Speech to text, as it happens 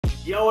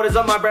Yo, what is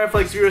up my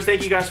Brandflex viewers?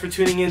 Thank you guys for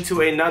tuning in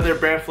to another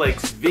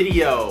Brandflex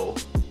video.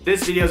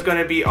 This video is going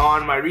to be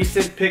on my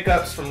recent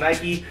pickups from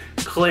Nike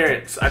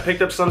clearance. I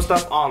picked up some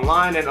stuff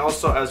online and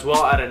also as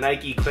well at a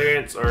Nike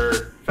clearance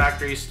or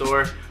factory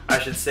store, I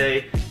should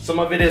say. Some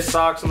of it is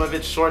socks, some of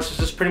it's shorts, it's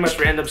just pretty much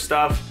random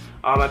stuff.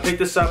 I picked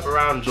this up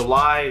around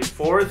July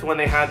 4th when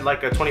they had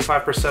like a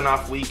 25%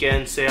 off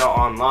weekend sale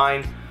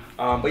online.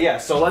 But yeah,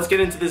 so let's get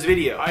into this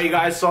video. Alright you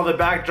guys, so the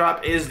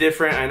backdrop is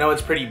different. I know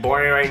it's pretty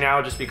boring right now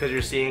just because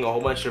you're seeing a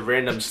whole bunch of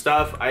random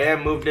stuff. I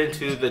am moved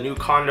into the new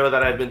condo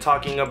that I've been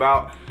talking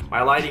about.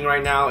 My lighting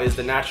right now is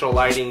the natural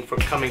lighting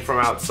coming from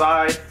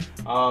outside.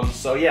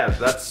 So yeah,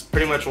 that's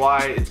pretty much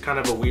why it's kind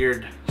of a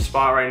weird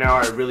spot right now.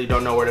 I really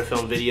don't know where to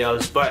film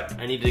videos, but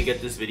I need to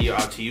get this video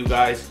out to you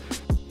guys.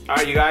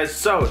 Alright you guys,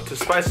 so to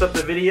spice up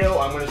the video,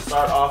 I'm going to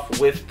start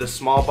off with the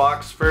small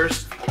box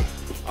first.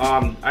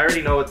 I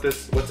already know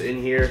what's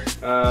in here.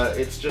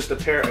 It's just a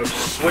pair of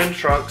swim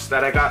trunks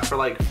that I got for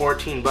like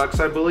 14 bucks,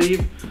 I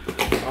believe.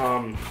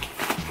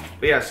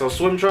 But yeah, so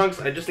swim trunks.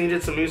 I just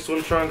needed some new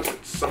swim trunks.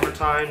 It's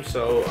summertime,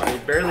 so I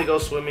barely go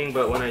swimming,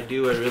 but when I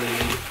do, I really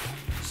need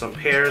some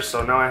pairs.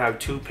 So now I have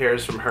 2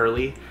 pairs from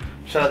Hurley.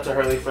 Shout out to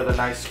Hurley for the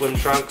nice swim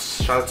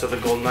trunks. Shout out to the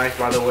gold knife,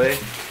 by the way.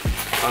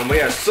 But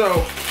yeah,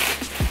 so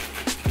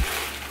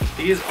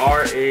these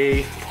are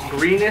a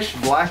greenish,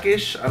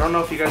 blackish. I don't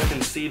know if you guys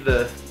can see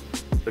the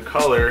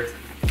color,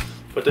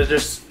 but they're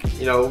just,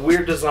 you know,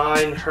 weird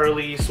design.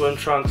 Hurley swim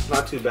trunks,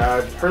 not too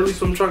bad. Hurley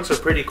swim trunks are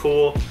pretty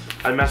cool.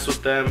 I mess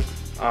with them.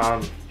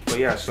 But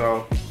yeah,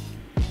 so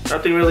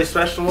nothing really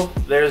special.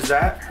 There's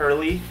that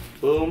Hurley,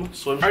 boom,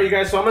 swim. All right, you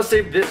guys, so I'm gonna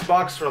save this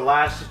box for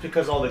last just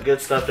because all the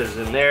good stuff is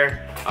in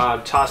there.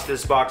 Toss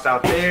this box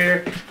out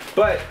there.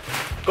 But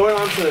going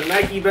on to the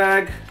Nike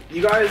bag,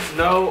 you guys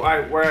know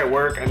where I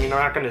work. I mean, I'm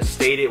not gonna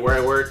state it where I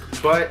work,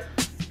 but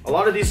a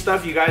lot of these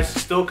stuff you guys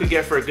still could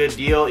get for a good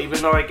deal,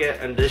 even though I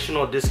get an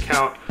additional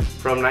discount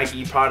from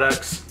Nike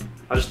products.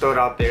 I'll just throw it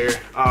out there.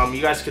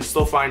 You guys can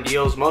still find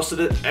deals. Most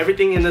of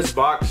everything in this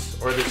box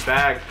or this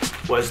bag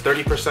was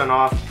 30%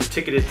 off the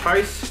ticketed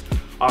price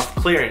off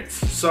clearance.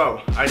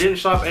 So I didn't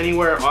shop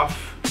anywhere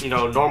off, you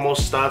know, normal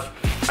stuff.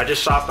 I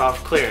just shopped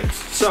off clearance.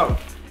 So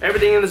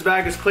everything in this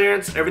bag is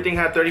clearance. Everything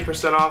had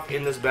 30% off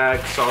in this bag.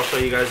 So I'll show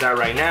you guys that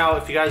right now.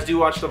 If you guys do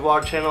watch the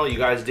vlog channel, you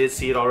guys did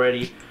see it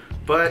already.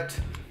 But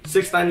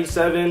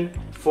 $6.97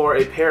 for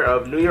a pair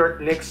of New York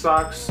Knicks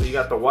socks. So you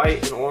got the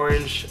white and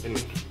orange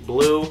and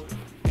blue,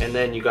 and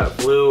then you got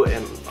blue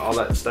and all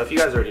that stuff. You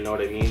guys already know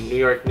what I mean. New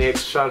York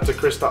Knicks. Shout out to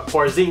Kristaps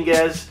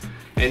Porzingis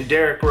and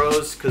Derrick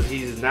Rose because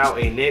he's now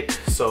a Knick.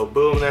 So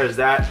boom, there's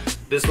that.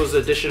 This was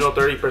additional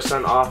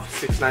 30%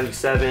 off,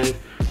 $6.97.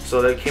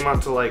 So that came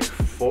out to like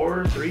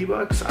 $3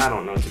 bucks. I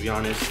don't know, to be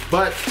honest.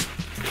 But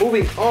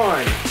moving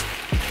on,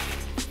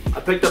 I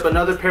picked up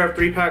another pair of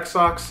 3-pack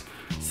socks,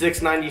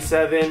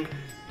 $6.97.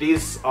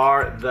 These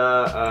are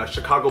the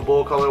Chicago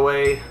Bull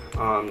colorway.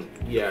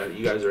 Yeah,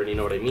 you guys already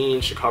know what I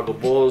mean. Chicago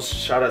Bulls.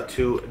 Shout out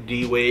to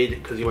D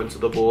Wade because he went to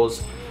the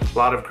Bulls. A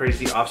lot of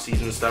crazy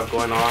off-season stuff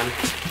going on.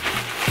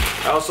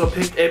 I also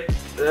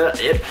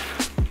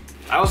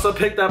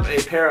picked up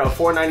a pair of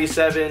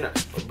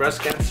 $4.97 breast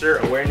cancer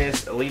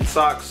awareness elite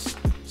socks,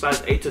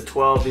 size 8 to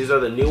 12. These are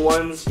the new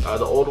ones.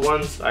 The old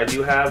ones I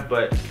do have,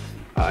 but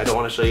I don't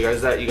want to show you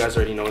guys that. You guys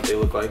already know what they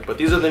look like. But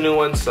these are the new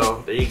ones,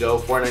 so there you go.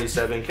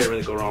 $4.97. Can't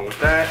really go wrong with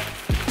that.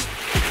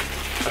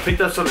 I picked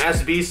up some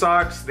SB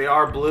socks. They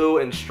are blue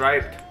and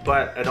striped,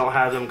 but I don't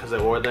have them because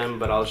I wore them.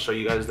 But I'll show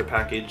you guys the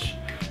package.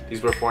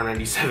 These were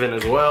 $4.97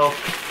 as well.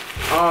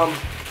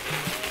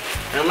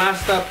 And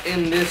last up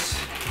in this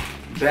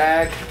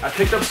bag, I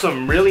picked up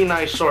some really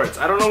nice shorts.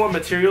 I don't know what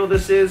material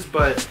this is,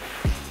 but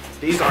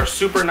these are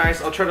super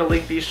nice. I'll try to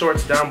link these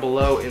shorts down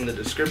below in the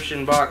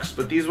description box.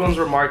 But these ones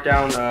were marked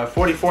down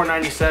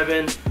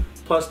 $44.97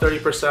 plus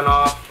 30%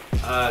 off.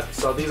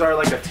 So these are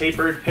like a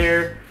tapered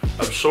pair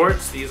of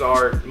shorts. These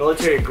are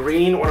military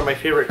green, one of my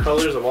favorite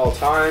colors of all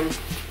time.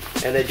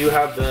 And they do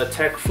have the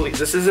tech fleece.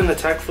 This isn't the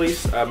tech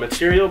fleece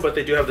material, but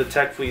they do have the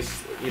tech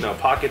fleece, you know,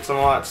 pockets and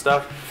all that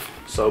stuff.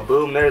 So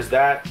boom, there's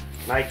that.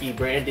 Nike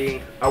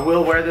branding. I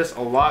will wear this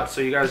a lot, so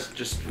you guys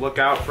just look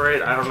out for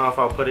it. I don't know if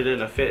I'll put it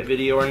in a fit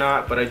video or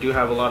not, but I do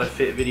have a lot of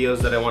fit videos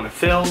that I want to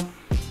film.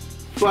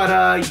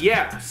 But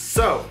yeah,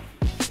 so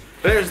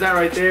there's that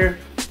right there.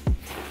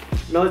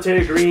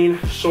 Military green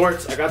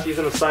shorts. I got these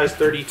in a size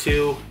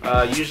 32.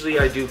 Usually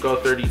I do go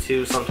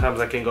 32. Sometimes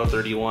I can go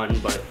 31,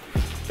 but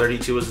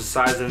 32 is the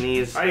size in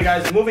these. All right,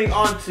 guys, moving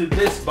on to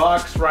this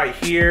box right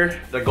here,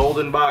 the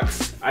golden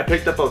box. I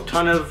picked up a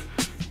ton of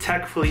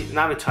Tech Fleece,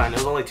 not a ton,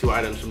 there's only 2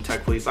 items from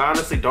Tech Fleece. I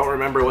honestly don't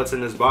remember what's in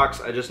this box.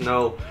 I just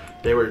know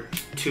they were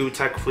 2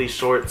 Tech Fleece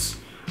shorts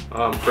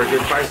for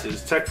good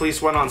prices. Tech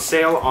Fleece went on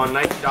sale on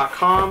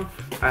Nike.com.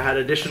 I had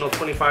additional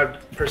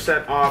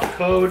 25% off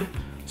code,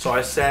 so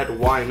I said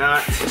why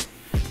not,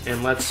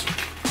 and let's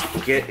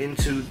get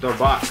into the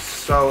box.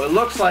 So it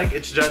looks like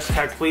it's just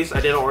Tech Fleece.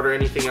 I didn't order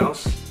anything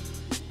else.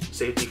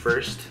 Safety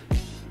first.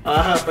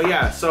 But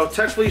yeah, so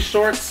Tech Fleece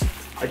shorts.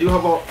 I do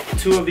have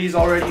 2 of these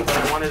already, but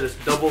I wanted to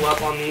double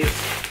up on these.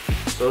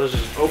 So let's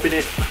just open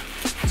it.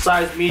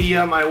 Size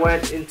medium, I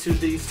went into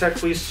these Tech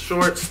Fleece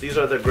shorts. These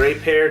are the gray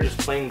pair, just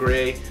plain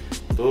gray.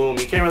 Boom,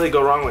 you can't really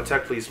go wrong with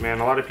Tech Fleece, man.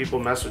 A lot of people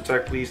mess with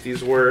Tech Fleece.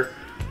 These were,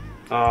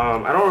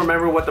 I don't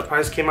remember what the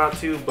price came out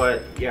to,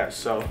 but yeah,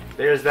 so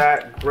there's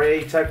that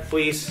gray Tech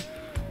Fleece.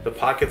 The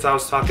pockets I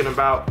was talking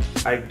about.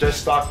 I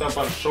just stocked up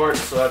on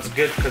shorts, so that's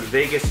good because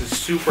Vegas is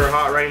super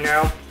hot right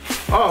now.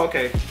 Oh,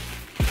 okay.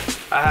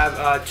 I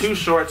have 2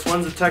 shorts.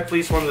 One's a Tech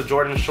Fleece, one's a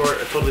Jordan short.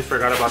 I totally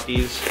forgot about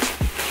these.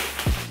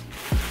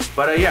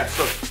 But yeah,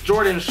 so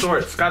Jordan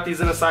shorts. Got these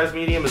in a size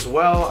medium as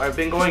well. I've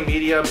been going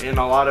medium in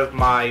a lot of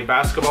my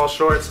basketball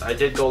shorts. I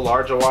did go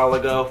large a while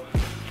ago.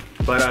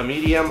 But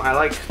medium, I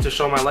like to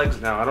show my legs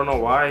now. I don't know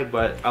why,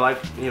 but I like,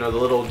 you know, the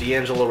little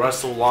D'Angelo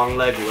Russell long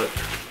leg look.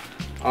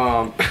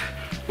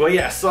 Well,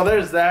 yeah, so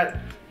there's that.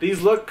 These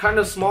look kind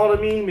of small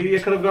to me. Maybe I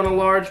could have gone a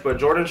large, but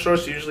Jordan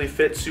shorts usually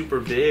fit super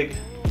big.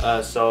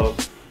 So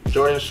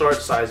Jordan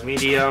shorts, size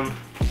medium.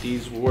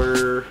 These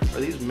were,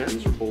 are these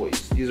men's or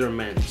boys? These are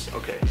men's,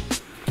 okay.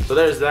 So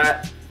there's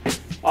that.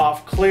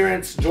 Off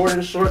clearance,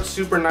 Jordan shorts,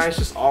 super nice,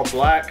 just all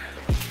black.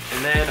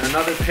 And then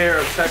another pair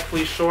of Tech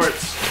Fleece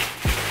shorts.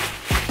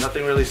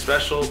 Nothing really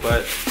special,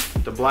 but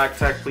the black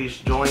Tech Fleece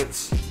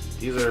joints.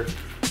 These are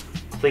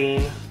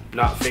clean,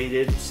 not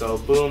faded. So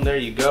boom, there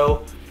you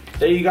go.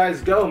 There you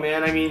guys go,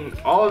 man. I mean,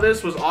 all of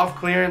this was off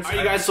clearance. All right,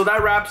 you guys, so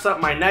that wraps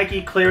up my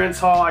Nike clearance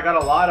haul. I got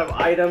a lot of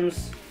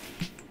items,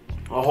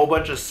 a whole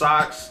bunch of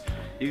socks.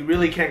 You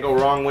really can't go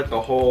wrong with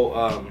the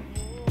whole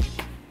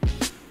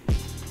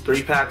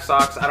 3-pack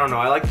socks. I don't know,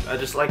 I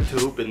just like to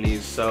hoop in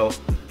these. So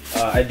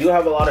I do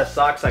have a lot of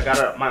socks. I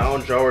got my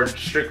own drawer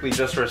strictly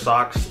just for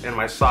socks, and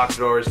my sock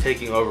drawer is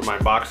taking over my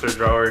boxer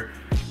drawer.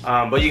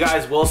 But you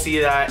guys will see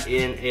that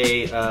in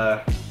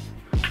a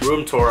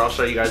room tour. I'll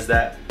show you guys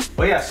that.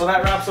 But yeah, so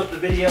that wraps up the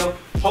video.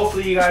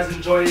 Hopefully you guys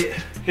enjoyed it.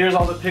 Here's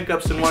all the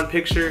pickups in one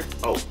picture.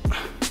 Oh, all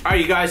right,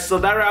 you guys, so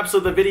that wraps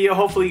up the video.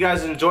 Hopefully you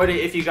guys enjoyed it.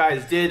 If you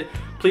guys did,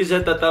 please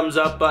hit the thumbs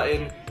up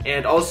button.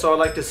 And also I'd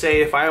like to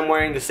say, if I am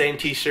wearing the same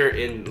t-shirt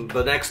in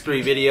the next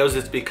 3 videos,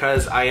 it's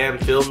because I am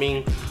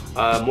filming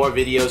more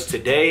videos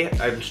today.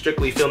 I'm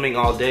strictly filming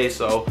all day,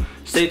 so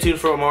stay tuned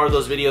for more of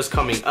those videos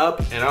coming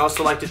up. And I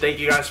also like to thank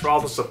you guys for all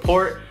the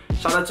support.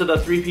 Shout out to the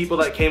 3 people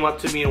that came up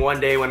to me in one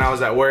day when I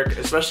was at work,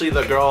 especially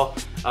the girl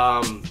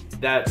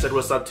that said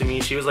what's up to me.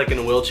 She was like in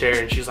a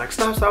wheelchair and she's like,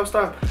 stop,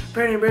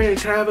 Brandon,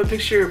 can I have a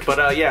picture?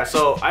 But yeah,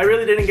 so I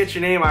really didn't get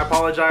your name, I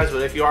apologize,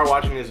 but if you are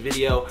watching this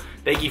video,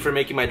 thank you for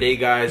making my day,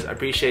 guys. I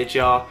appreciate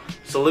y'all.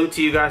 Salute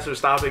to you guys for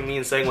stopping me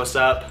and saying what's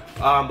up.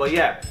 But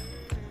yeah,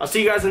 I'll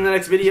see you guys in the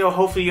next video.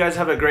 Hopefully you guys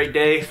have a great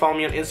day. Follow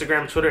me on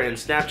Instagram, Twitter, and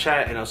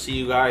Snapchat, and I'll see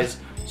you guys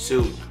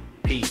soon.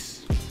 Peace.